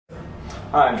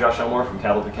Hi, I'm Josh Elmore from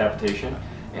Cattle Decapitation,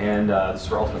 and this is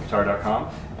for UltimateGuitar.com,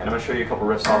 and I'm going to show you a couple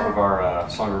riffs off of our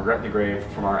song Regret in the Grave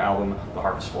from our album, The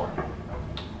Harvest Floor.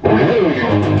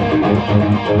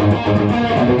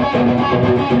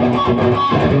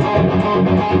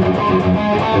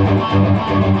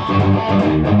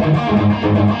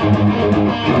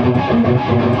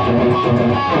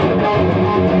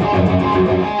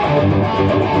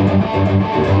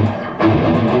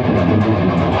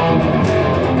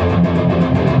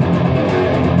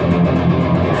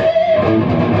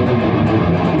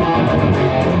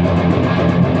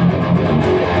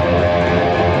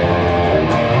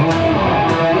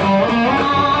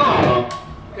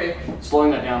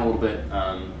 Slowing that down a little bit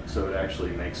so it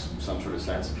actually makes some sort of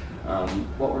sense.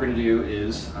 What we're going to do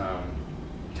is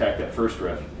attack that first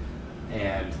riff,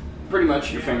 and pretty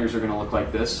much your fingers are going to look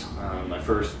like this. My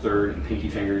first, third, and pinky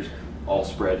fingers all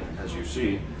spread as you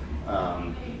see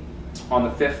on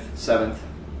the 5th, 7th,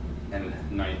 and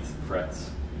 9th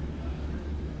frets.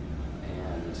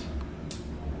 And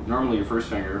normally your first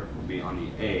finger would be on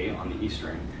the A on the E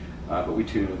string, but we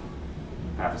tune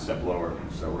half a step lower,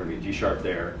 so we're going to be G sharp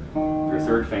there. Your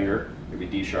third finger going to be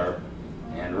D sharp,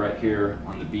 and right here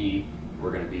on the B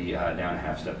we're going to be down a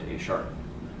half step to A sharp.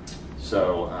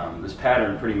 So this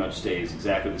pattern pretty much stays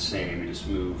exactly the same. You just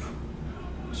move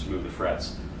the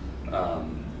frets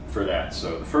for that.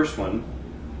 So the first one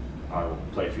I'll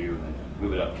play for you,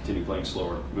 move it up, continue playing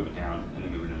slower, move it down, and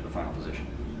then move it into the final position.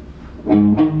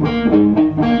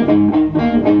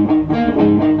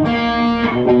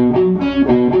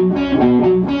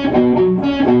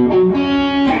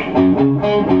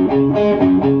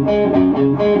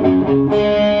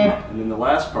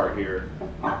 Part here,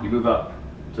 you move up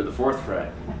to the 4th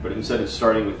fret, but instead of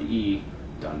starting with the E,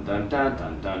 dun dun dun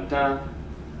dun dun dun,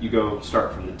 you go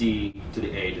start from the D to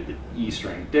the A to the E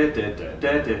string,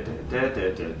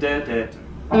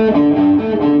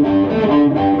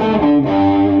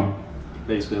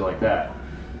 basically like that.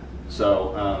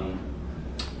 So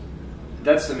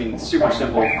that's, I mean, super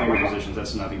simple finger positions.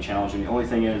 That's nothing challenging. The only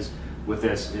thing is with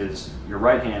this is your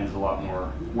right hand is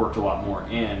worked a lot more,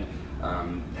 and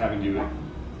having to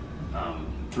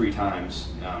 3 times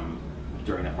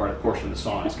during that portion of the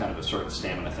song is kind of a sort of a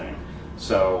stamina thing.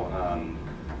 So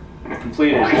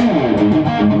completed.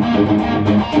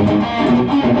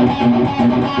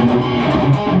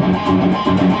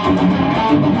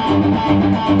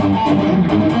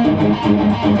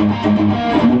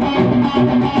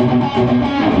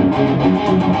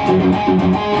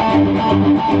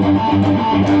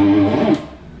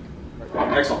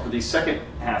 Excellent. For the second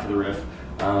half of the riff,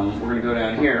 we're going to go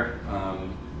down here,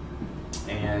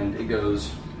 and it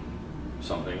goes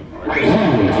something like this.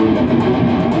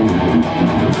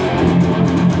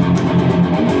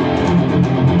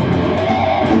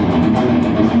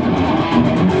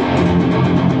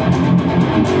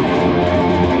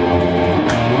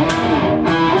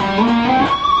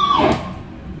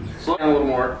 Slow down a little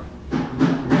more.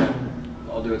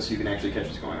 I'll do it so you can actually catch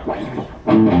what's going on.